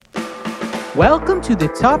Welcome to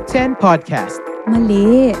the Top 10 Podcast.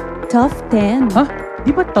 Mali. Top 10. Huh?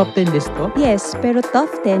 Di ba top 10 list to? Yes, pero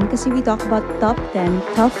top 10 kasi we talk about top 10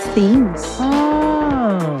 tough things.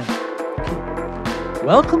 Ah.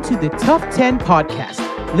 Welcome to the Top 10 Podcast.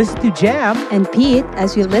 Listen to Jam And Pete,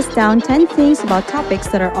 as we list down 10 things about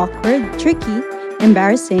topics that are awkward, tricky,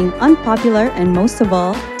 embarrassing, unpopular, and most of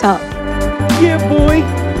all, tough. Yeah, boy!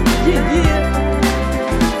 Yeah!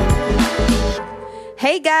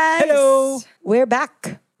 Hey guys! Hello! We're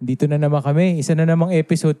back. Dito na naman kami. Isa na namang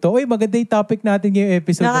episode to. Uy, maganda yung topic natin ngayong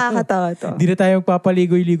episode na to. Nakakatawa to. Hindi na tayo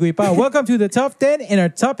magpapaligoy-ligoy pa. Welcome to the Top 10, and our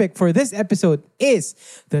topic for this episode is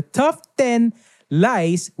the top 10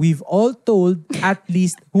 lies we've all told at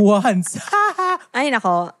least once. Ay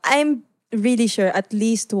nako, I'm really sure at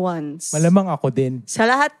least once. Malamang ako din. Sa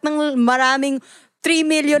lahat ng maraming 3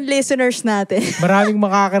 million listeners natin. Maraming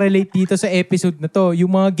makaka-relate dito sa episode na to.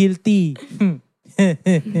 Yung mga guilty.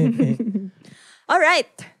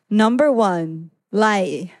 Alright, number 1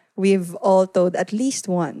 lie we've all told at least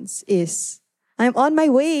once is, I'm on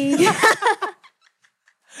my way.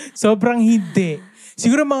 Sobrang hindi.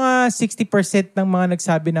 Siguro mga 60% ng mga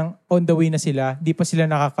nagsabi ng on the way na sila, di pa sila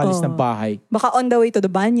nakakalis ng bahay. Baka on the way to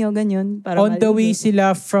the banyo, ganyan. Para On the way maligo.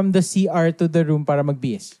 sila from the CR to the room para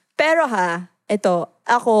mag-BS. Pero ito,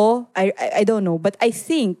 ako, I don't know, but I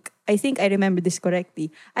think I remember this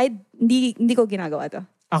correctly. Hindi ko ginagawa to.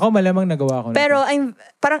 Ako malamang nagawa ko na. Pero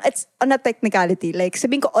parang it's on a technicality. Like,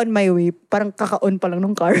 sabihin ko on my way, parang kaka-on pa lang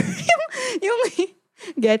ng car. yung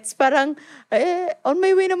gets, parang, on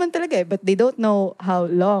my way naman talaga eh. But they don't know how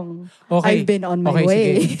long I've been on my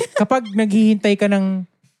way. Sige. Kapag naghihintay ka ng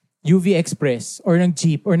UV Express or ng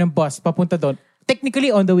jeep or ng bus papunta doon,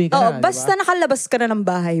 technically on the way ka na, basta diba? nakalabas ka na ng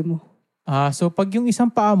bahay mo. So pag yung isang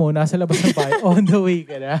paa mo nasa labas ng bahay, on the way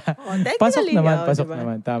ka na. Pasok technically, naman, pasok diba?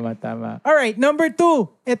 naman. Tama. Alright, number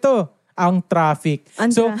 2. Ito, ang traffic.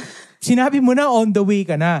 So, sinabi mo na on the way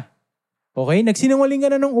ka na. Okay? Nagsinungaling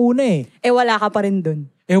ka na nung una eh. Wala ka pa rin dun.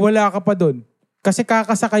 Wala ka pa dun. Kasi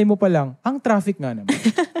kakasakay mo pa lang, ang traffic nga naman.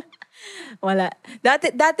 Wala.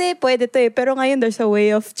 Dati pwede to eh. Pero ngayon there's a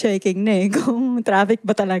way of checking na eh. Kung traffic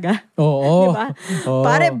ba talaga. Oo. Diba? Oo.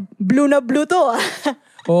 Pare, blue na blue to ah.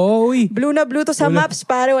 Oo, uy. Blue na blue to sa maps,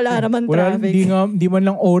 pare. Wala naman traffic. Hindi man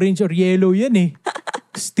lang orange or yellow yan eh.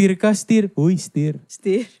 Steer ka, steer. Uy, steer.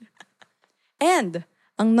 Steer. And,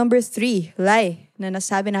 ang number 3, lie, na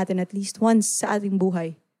nasabi natin at least once sa ating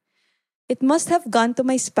buhay. It must have gone to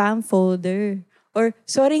my spam folder. Or,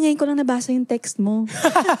 sorry, ngayon ko lang nabasa yung text mo.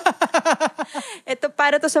 Ito,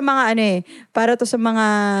 para to sa mga para to sa mga,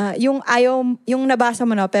 yung nabasa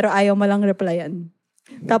mo na, pero ayaw mo lang replyan.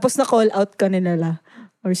 Tapos na-call out ka nila.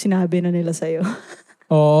 Or sinabi na nila sa'yo.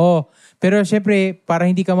 Oo. Pero syempre, para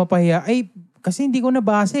hindi ka mapahiya, kasi hindi ko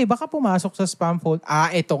nabasa eh. Baka pumasok sa spam folder.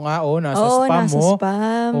 Ito nga, nasa spam nasa mo.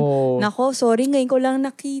 Spam. Oo. Nako, sorry, ngayon ko lang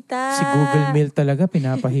nakita. Si Google Mail talaga,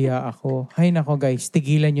 pinapahiya ako. Hay nako guys,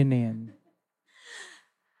 tigilan nyo na yan.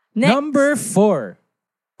 Next. Number 4.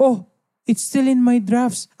 It's still in my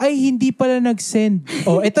drafts. Hindi pala nag-send.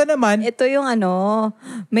 Ito naman. Ito yung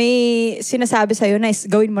may sinasabi sa'yo na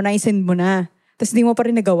gawin mo na, i-send mo na. Tapos di mo pa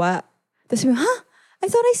rin nagawa. Tapos I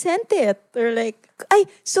thought I sent it. Or like,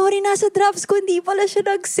 sorry, nasa drafts ko, hindi pala siya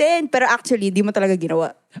nag-send. Pero actually, di mo talaga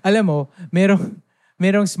ginawa. Alam mo,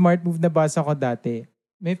 merong smart move na basa ko dati.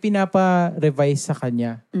 May pinapa-revise sa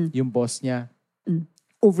kanya, yung boss niya,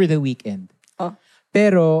 over the weekend.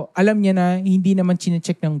 Pero alam niya na hindi naman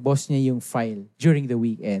chine-check ng boss niya yung file during the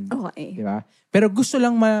weekend. Okay. Diba? Pero gusto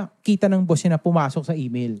lang makita ng boss niya na pumasok sa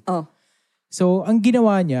email. So, ang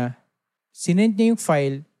ginawa niya, sinend niya yung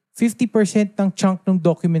file, 50% ng chunk ng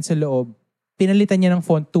document sa loob, pinalitan niya ng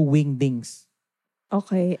font to Wingdings.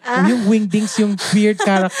 Okay. Yung Wingdings, yung weird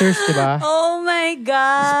characters, diba? Oh my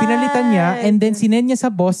God! Pinalitan niya, and then sinend niya sa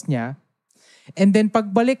boss niya, and then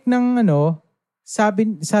pagbalik ng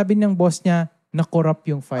sabi ng boss niya, na-corrupt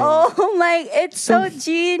yung file. Oh my, it's so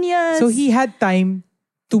genius. So he had time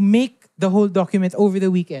to make the whole document over the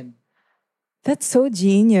weekend. That's so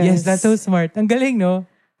genius. Yes, that's so smart. Ang galing, no?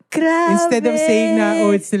 Grabe. Instead of saying na,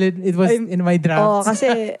 it was in my drafts.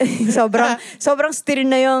 Kasi sobrang still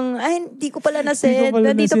na yung, hindi ko pala na-send.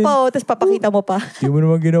 Nandito pa, tapos papakita mo pa. Hindi mo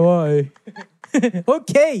naman ginawa eh.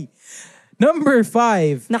 Okay. Number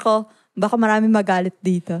 5. Nako, baka marami magalit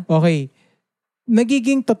dito. Okay.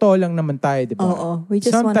 Nagiging totoo lang naman tayo, di ba? Oo. We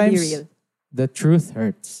just want to be real. The truth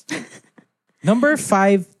hurts. Number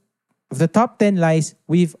 5 of the top 10 lies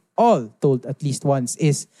we've all told at least once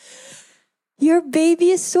is, your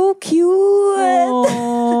baby is so cute.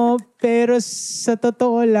 Pero sa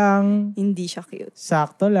totoo lang, hindi siya cute.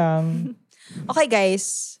 sakto lang. Okay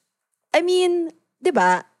guys, I mean,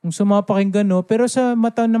 diba? Kung sumapakinggan, no? Pero sa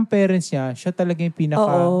mata ng parents niya, siya talaga yung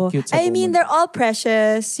pinaka-cute sa I mean, they're all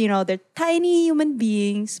precious. You know, they're tiny human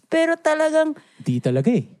beings. Pero talagang... Di talaga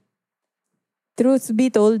eh. Truth be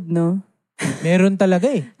told, no? Meron talaga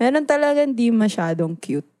eh. Meron talaga hindi masyadong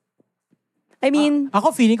cute. I mean... Ako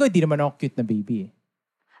feeling ko, hindi naman ako cute na baby eh.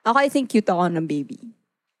 Ako, I think cute ako ng baby.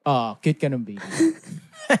 Cute ka ng baby.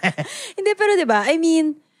 Hindi, pero diba, I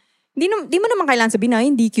mean, di mo naman kailangan sabihin na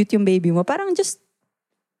hindi cute yung baby mo. Parang just,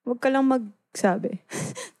 wag ka lang magsabi.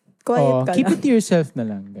 Quiet ka keep lang. it to yourself na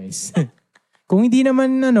lang, guys. Kung hindi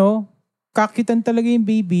naman, kakitan talaga yung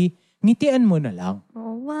baby, ngitian mo na lang.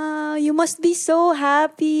 Oh, wow. You must be so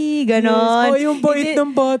happy. Ganon. Yes. Yung bait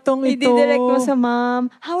ng batang ito. I-direct mo sa mom.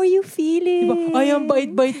 How are you feeling? Diba? Ang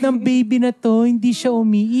bait-bait ng baby na to. Hindi siya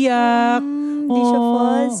umiiyak. Hindi siya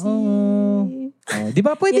fuzzy. Di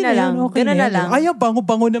ba? Pwede na yan. Okay Ganun na lang.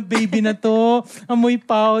 Bango-bango ng baby na to. Amoy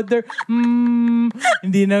powder.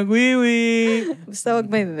 Hindi nagwiwi. Basta wag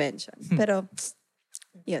may mention. Pero,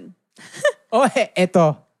 yun.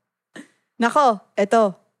 Eto. Nako,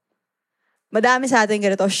 eto. Madami sa atin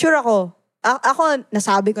ganito. Sure ako. Ako,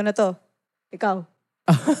 nasabi ko na to. Ikaw.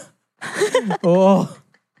 Oo.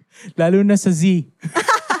 Lalo na sa Z.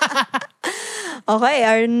 Okay,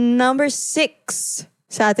 our number 6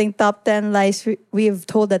 sa ating top 10 lies we've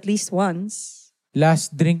told at least once.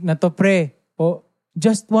 Last drink na to, pre.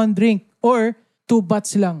 Just one drink. Or 2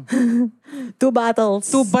 bats lang. 2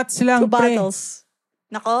 bottles. 2 bats lang, 2 pre. bottles.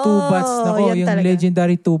 Nako. 2 bats. Nako, yung talaga.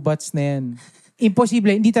 Legendary 2 bats na yan.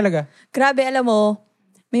 Imposible. Hindi talaga. Grabe, alam mo,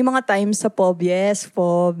 may mga times sa pub,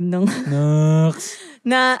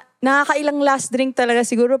 na nakakailang last drink talaga.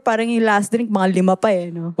 Siguro parang yung last drink, mga 5 pa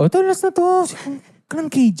no? Ito, last na to. Kanang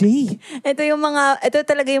KJ. Ito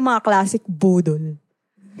talaga yung mga classic budol.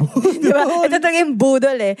 Diba? Ito talaga yung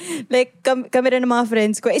budol Like, kami rin ng mga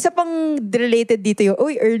friends ko. Isa pang related dito yung,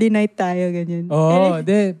 early night tayo, ganyan.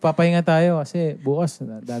 Papahinga tayo kasi bukas,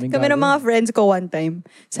 daming kami ng mga friends ko one time,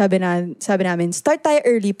 sabi namin, start tayo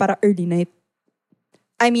early para early night.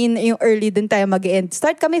 I mean, yung early din tayo mag-end.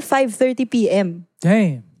 Start kami 5:30 p.m.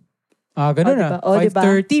 Damn. Ganun diba?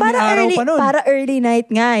 5:30, may araw pa nun. Para early night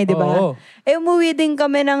nga di ba? Umuwi din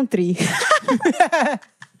kami ng 3.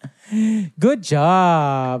 Good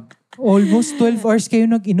job. Almost 12 hours kayo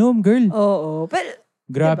nag-inom, girl. Oo. Pero,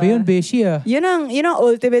 grabe yun, Beshi Yun ang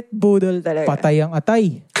ultimate budol talaga. Patay ang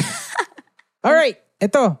atay. Alright,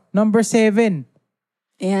 ito, number 7.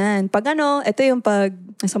 Ayan. Ito yung pag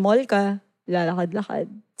nasa mall ka, lalakad-lakad.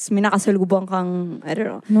 Tapos may nakasalubong kang, I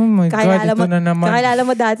don't know. Oh my God, ito na naman. Kakilala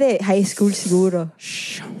mo dati, high school siguro.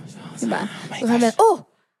 Diba?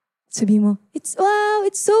 Sabi mo, it's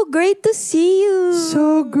so great to see you.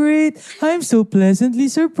 So great. I'm so pleasantly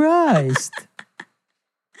surprised.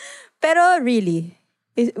 Pero really,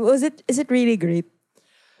 is it really great?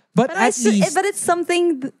 But at least... But it's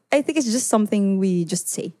something, I think it's just something we just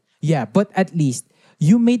say. Yeah, but at least,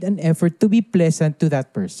 you made an effort to be pleasant to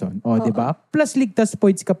that person. Diba? Plus, ligtas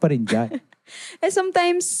points ka pa rin dyan.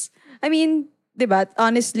 Sometimes, I mean, diba,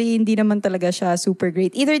 honestly, hindi naman talaga siya super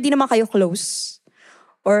great. Either di naman kayo close,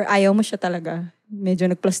 or ayaw mo siya talaga. Medyo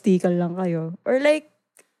nagplastikan lang kayo. Or like,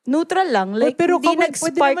 neutral lang. Like, pero hindi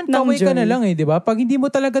nag-spark ng joy. Ka na lang di ba? Pag hindi mo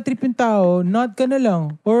talaga trip yung tao, nod ka na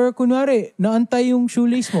lang. Or kunwari, naantay yung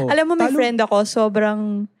shoelace mo. Alam mo, may friend ako,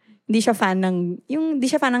 sobrang hindi siya fan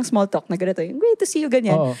ng small talk na ganito. Yung great to see you,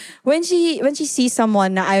 ganyan. Oo. When she sees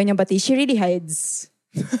someone na ayaw niyang bati, she really hides.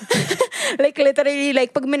 Like, literally,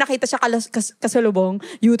 like, pag may nakita siya kasalubong,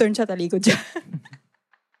 U-turn siya, talikod siya.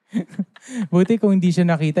 Buti kung hindi siya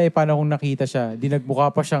nakita, paano kung nakita siya? Di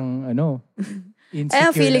nagbuka pa siyang,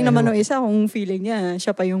 insecure. Feeling naman ng isa, kung feeling niya,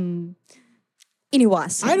 siya pa yung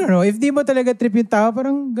iniwas. I don't know, if di mo talaga trip yung tao,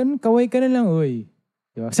 parang ganun, kaway ka na lang, uy.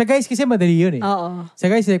 Diba? Sa guys kasi madali yun Oo.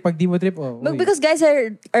 Sa guys, like, pag di mo trip, uy. Because guys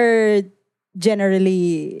are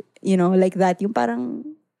generally, like that. Yung parang,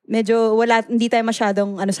 medyo hindi tayo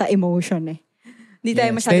masyadong, sa emotion Hindi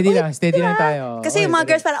tayo masyadong, steady lang tayo. Kasi yung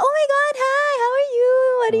mga girls parang, oh my God, hi, how are you?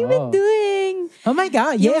 What have you been doing? Oh my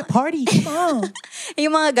God, yeah, party, come on.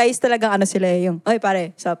 Yung mga guys talagang sila yung, oy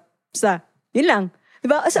pare, sa, yun lang.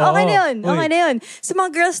 Diba? So, okay na yun. So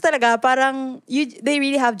mga girls talaga, parang, they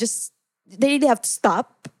really have to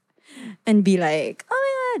stop and be like, oh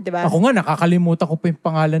my God, diba? Ako nga, nakakalimutan ko pa yung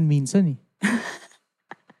pangalan minsan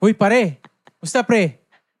Uy, pare, musta pre?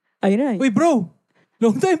 Ayun na. Uy, bro.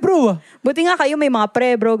 Long time, bro. Buti nga kayo may mga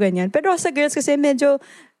pre, bro, ganyan. Pero sa girls kasi medyo,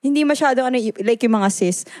 hindi masyadong like yung mga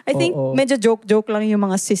sis. I think medyo joke lang yung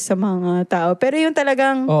mga sis sa mga tao. Pero yung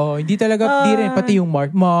talagang... hindi talaga, di rin. Pati yung Mars.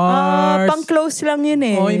 Pang close lang yun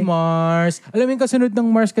Oy, Mars. Alam mo yung kasunod ng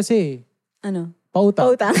Mars kasi. Ano?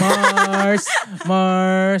 Pautang.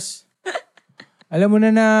 Mars. Alam mo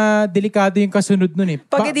na delikado yung kasunod nun eh.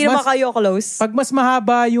 Pag hindi naman kayo close. Pag mas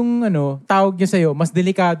mahaba yung tawag niya sa'yo, mas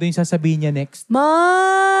delikado yung sasabihin niya next.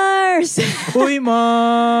 Mars! Uy,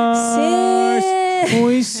 Mars! Sis!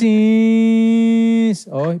 Uy,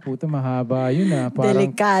 sis! Oy, puto, mahaba yun ah. Parang,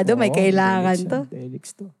 delikado, may kailangan to.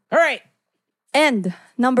 Delix to. Alright! And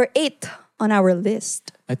number 8 on our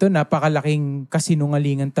list. Ito, napakalaking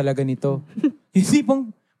kasinungalingan talaga nito. Hindi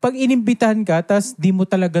pong pag inimbitahan ka, tas di mo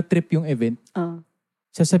talaga trip yung event,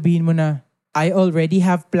 sasabihin mo na, I already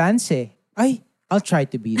have plans eh. Ay, I'll try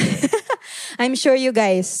to be there. I'm sure you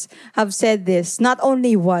guys have said this not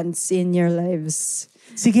only once in your lives.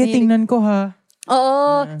 Sige, tingnan ko ha.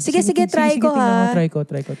 Oo. Sige, try ko ha. Try ko.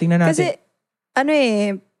 Tingnan natin. Kasi,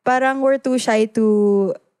 parang we're too shy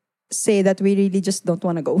to say that we really just don't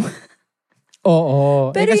wanna go. Oo.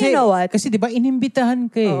 Pero kasi, you know what? Kasi di ba inimbitahan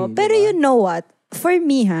ka eh. Pero you know what? For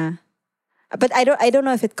me but I don't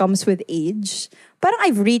know if it comes with age. Parang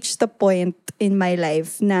I've reached the point in my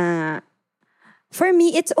life na for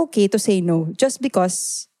me, it's okay to say no just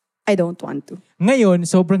because I don't want to. Ngayon,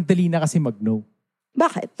 sobrang dali na kasi mag-no.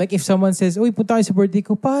 Bakit? Like if someone says, uy, punta kayo sa birthday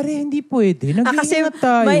ko, pare, hindi pwede. Nag-iingat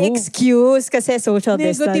tayo. May excuse kasi social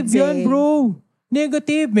distancing. Negative yan, bro.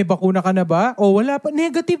 Negative. May bakuna ka na ba? O wala pa.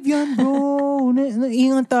 Negative yan, bro.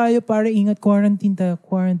 Ingat tayo para ingat. Quarantine tayo.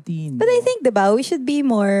 Quarantine. But I think, diba, we should be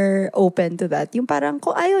more open to that. Yung parang,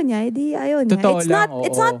 kung ayaw niya, edi ayaw niya. Totoo lang,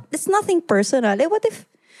 It's nothing personal. What if,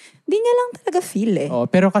 di niya lang talaga feel eh. Oh,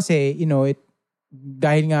 pero kasi,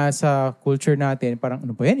 dahil nga sa culture natin, parang,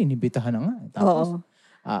 ano ba yan? Inibitahan na nga. Tapos,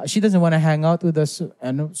 she doesn't wanna hang out with us.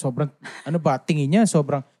 Sobrang, tingin niya?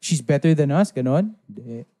 Sobrang, she's better than us. Ganon.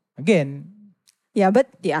 Again,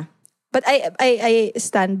 But I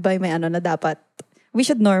stand by my na dapat we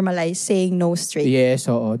should normalize saying no straight.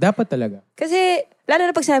 Yes, oo. Dapat talaga. Kasi, lalo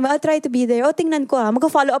na pag sinabi, I'll try to be there. Tingnan ko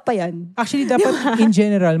mag-follow up pa yan. Actually, dapat in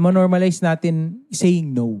general, ma-normalize natin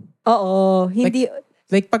saying no. Oo. Hindi...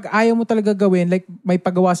 Like pag ayaw mo talaga gawin, like may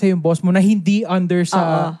pagawa sa yung boss mo na hindi under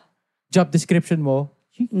sa job description mo,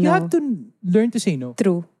 you have to learn to say no.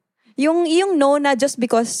 True. Yung no na just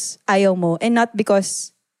because ayaw mo and not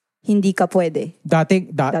because hindi ka pwede. That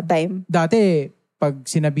time. Dati, pag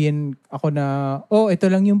sinabihin ako na, ito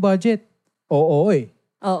lang yung budget. Oo eh.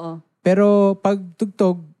 Oo. Pero pag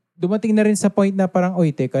tugtog, dumating na rin sa point na parang,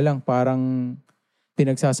 teka lang, parang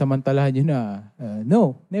pinagsasamantalahan yun na,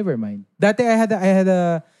 no, never mind. Dati I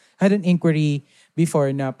had an inquiry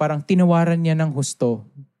before na parang tinawaran niya ng husto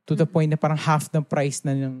to the point na parang half ng price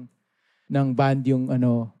na ng band yung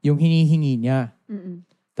hinihingi niya. Mm-mm.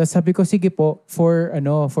 Tapos sabi ko, sige po, for 2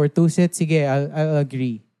 sets, sige, I'll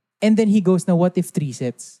agree. And then he goes na, what if 3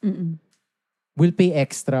 sets? Mm-mm. We'll pay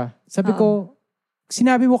extra. Sabi ko,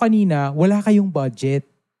 sinabi mo kanina, wala kayong budget.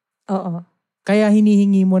 Oo. Kaya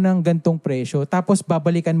hinihingi mo ng gantong presyo. Tapos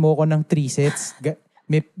babalikan mo ko ng 3 sets.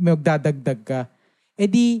 may magdadagdag ka. E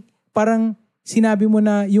di, parang sinabi mo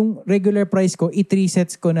na yung regular price ko, 3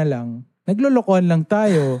 sets ko na lang. Naglolokohan lang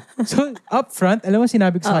tayo. So, upfront, alam mo,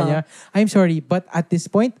 sinabi ko sa kanya, I'm sorry, but at this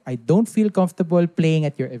point, I don't feel comfortable playing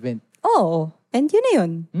at your event. Oh, and yun na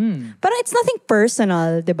yun. Parang it's nothing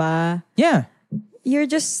personal, di ba? Yeah. You're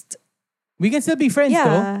just... We can still be friends,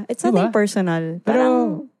 though. Yeah, it's nothing personal. Pero,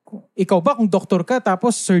 ikaw ba, kung doktor ka,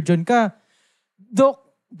 tapos surgeon ka, Dok,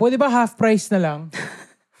 pwede ba half price na lang?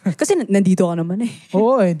 Kasi nandito ka naman eh.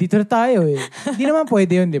 Oo, dito na tayo eh. Hindi naman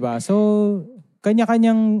pwede yun, di ba? So...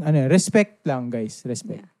 Kanya-kanyang, respect lang, guys.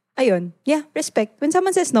 Respect. Yeah. Ayun. Yeah, respect. When someone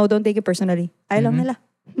says no, don't take it personally. Ayaw lang nila.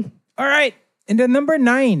 Alright. And then number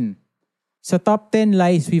 9. Sa top 10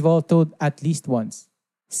 lies we've all told at least once.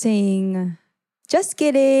 Saying, just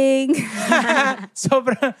kidding.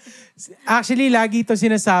 Actually, lagi ito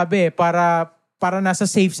sinasabi para nasa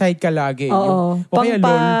safe side ka lagi. Oo. O kaya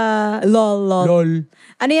lol. Lol.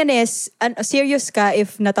 Ano yan serious ka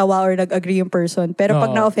if natawa or nag-agree yung person. Pero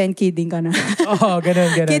pag na-offend, kidding ka na. Oo,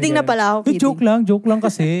 ganun. Kidding na pala ako, kidding. Joke lang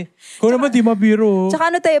kasi. Kung naman di mabiro.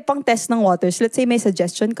 Tsaka pang test ng waters. Let's say may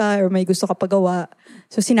suggestion ka or may gusto ka pagawa.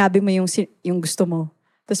 So sinabi mo yung gusto mo.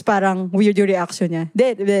 Tapos parang weird yung reaction niya.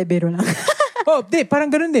 Biro lang. Parang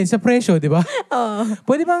ganun din sa presyo, di ba? Oo.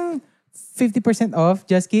 Pwede bang 50% off?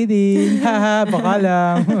 Just kidding. Haha, baka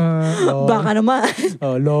lang. Baka naman.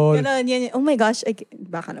 Lol. Ganun, yan. Oh my gosh.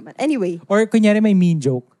 Baka naman. Anyway. Or kunyari may mean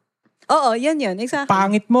joke. Oo, yan. Exactly.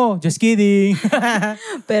 Pangit mo. Just kidding.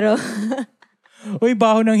 Pero... Uy,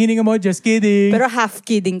 baho ng hininga mo. Just kidding. Pero half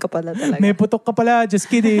kidding ka pala talaga. May putok ka pala.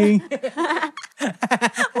 Just kidding.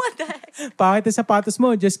 What the heck? Pangit ang sapatos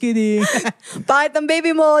mo. Just kidding. Pangit ang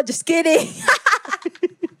baby mo. Just kidding.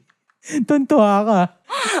 Tuntua ka.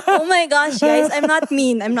 Oh my gosh, guys. I'm not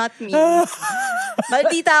mean.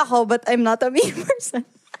 Maldita ako, but I'm not a mean person.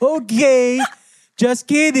 Okay. Just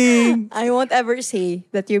kidding. I won't ever say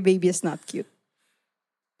that your baby is not cute.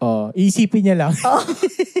 Oh, isipin niya lang. Oh.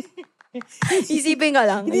 Isipin ka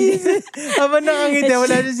lang. Habang nakangiti,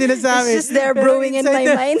 wala na sinasabi. It's just there brewing in my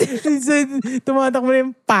mind. Tumatak mo na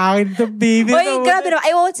yung pangit ng baby. Oy, grabe naman.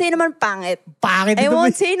 I won't say naman pangit. Pangit. I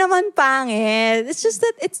won't say naman pangit. It's just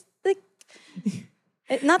that it's like,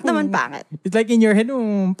 not naman pangit. It's like in your head,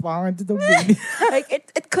 pangit ito baby. Like,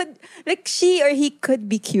 it could, like she or he could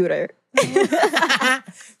be cuter.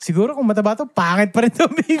 Siguro kung mataba to, pangit pa rin ito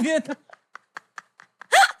baby.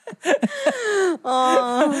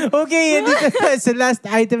 Okay, and this is the last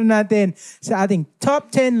item natin sa ating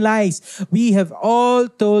top 10 lies we have all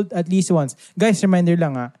told at least once. Guys, reminder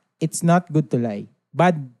lang it's not good to lie.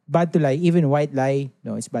 Bad to lie. Even white lie,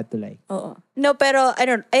 no, it's bad to lie. Oo. No, pero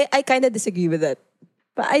I kind of disagree with that.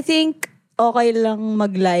 But I think okay lang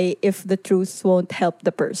mag-lie if the truth won't help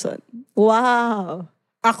the person. Wow.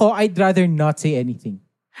 Ako, I'd rather not say anything.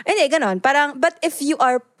 Hindi, ganon. Parang, but if you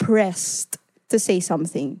are pressed to say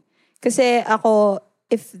something. Kasi ako,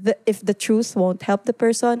 if the truth won't help the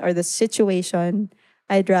person or the situation,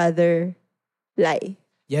 I'd rather lie.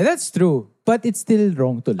 Yeah, that's true. But it's still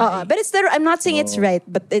wrong to lie. But it's still, I'm not saying it's right,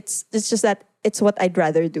 but it's just that it's what I'd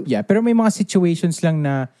rather do. Yeah, pero may mga situations lang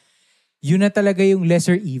na yun na talaga yung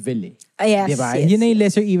lesser evil eh. Yes, diba? yes. Yun na yung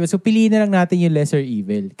lesser evil. So piliin na lang natin yung lesser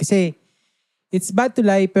evil. Kasi it's bad to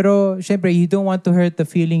lie, pero syempre, you don't want to hurt the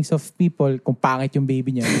feelings of people kung pangit yung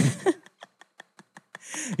baby niya.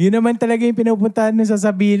 Yun naman talaga yung pinupuntahan na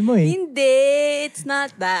sasabihin mo eh. Hindi, it's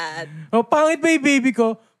not that. Oh, pangit ba yung baby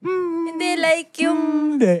ko? Hindi, like yung...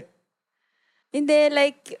 Hindi,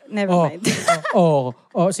 like... Never mind.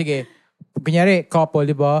 Sige. Kunyari, couple,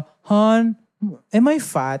 di ba? Han, am I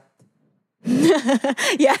fat?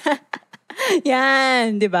 Yeah.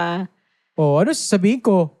 Yan, di ba? Ano sasabihin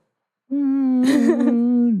ko?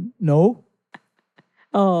 No?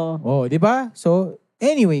 Di ba? So,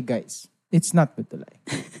 anyway, guys, it's not good to lie.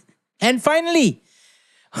 And finally,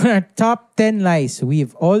 on our top 10 lies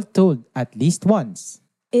we've all told at least once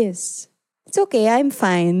is, it's okay, I'm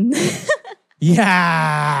fine.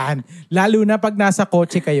 Yan! Lalo na pag nasa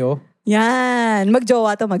kotse kayo. Yan.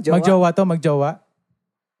 Magjowa. Magjowa.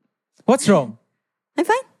 What's wrong? I'm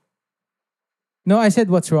fine. No, I said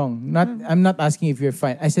what's wrong. I'm not asking if you're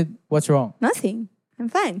fine. I said what's wrong. Nothing. I'm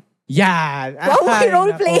fine. Yan! Wow, may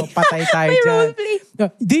roleplay. Patay tayo may dyan. Roleplay.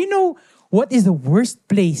 Do you know what is the worst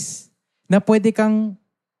place na pwede kang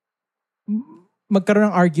magkaroon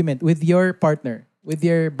ng argument with your partner, with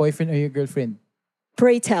your boyfriend or your girlfriend?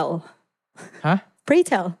 Pray tell. Ha? Pray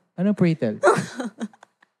tell. Ano pray tell?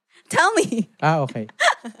 Tell me. Okay.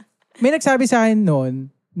 May nagsabi sa akin noon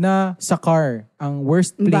na sa car, ang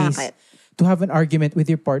worst place to have an argument with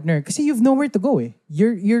your partner. Kasi you've nowhere to go eh.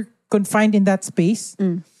 You're confined in that space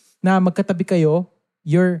na magkatabi kayo.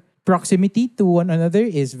 Your proximity to one another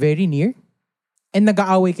is very near. And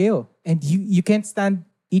nag-aaway kayo. And you can't stand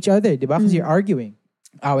each other, di ba? Because you're arguing.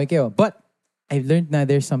 Aaway kayo. But I've learned na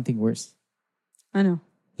there's something worse. Ano?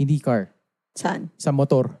 Hindi car. Saan? Sa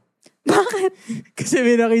motor. Bakit? Kasi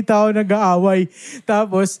may nakita ako nag-aaway.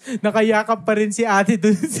 Tapos, nakayakap pa rin si ate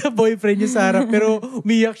dun sa boyfriend niya sa harap. Pero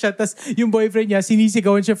umiyak siya. Tapos yung boyfriend niya,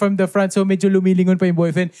 sinisigawan siya from the front. So medyo lumilingon pa yung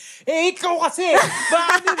boyfriend. Ikaw kasi!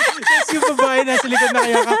 Bakit? Tapos yung babae nasa likod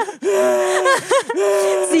nakayakap.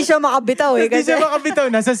 Hindi siya makabitaw eh. Hindi siya makabitaw.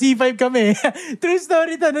 Nasa C5 kami. True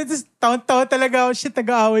story to. Tapos taon-taon talaga ako. Shit,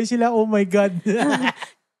 nag-aaway sila. Oh my God.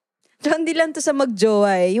 So, hindi lang to sa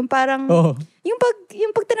magjowa eh. Yung parang, yung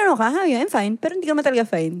pag tinanong ka, I'm fine. Pero hindi ka naman talaga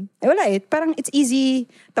fine. Wala eh. Parang it's easy.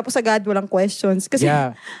 Tapos agad, walang questions. Kasi,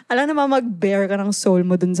 alam naman mag-bear ka ng soul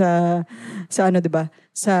mo dun sa ano, diba?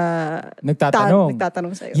 Sa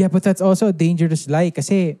nagtatanong sa'yo. Yeah, but that's also a dangerous lie.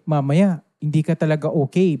 Kasi, mamaya, hindi ka talaga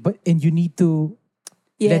okay. And you need to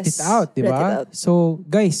let it out, diba? So,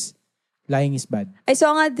 guys, lying is bad. I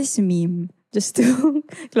saw nga this meme. Just to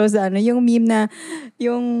close the yung meme na,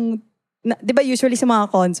 di ba usually sa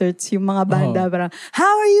mga concerts, yung mga banda, parang,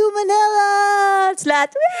 how are you, Manila? It's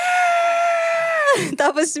lahat,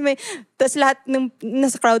 tapos lahat ng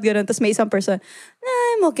nasa crowd gano'n, tapos may isang person,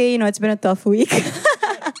 I'm okay, it's been a tough week.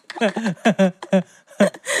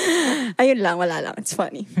 Ayun lang, wala lang. It's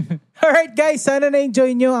funny. Alright guys, sana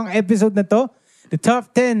na-enjoy nyo ang episode na to. The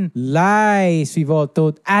top 10 lies we've all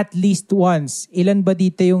told at least once. Ilan ba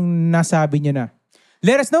dito yung nasabi nyo na?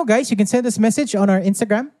 Let us know guys. You can send us message on our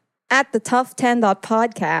Instagram. At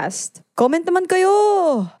thetop10.podcast. Comment naman kayo.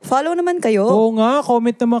 Follow naman kayo. Oo nga,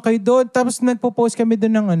 comment naman kayo doon. Tapos nagpo-post kami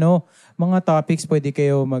doon ng mga topics. Pwede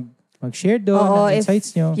kayo Mag-share doon ng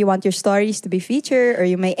insights nyo. If you want your stories to be featured or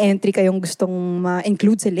yung may entry kayong gustong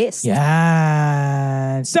ma-include sa list.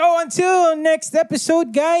 Yan. So, until next episode,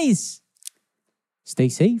 guys. Stay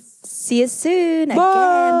safe. See you soon. Again.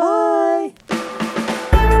 Bye.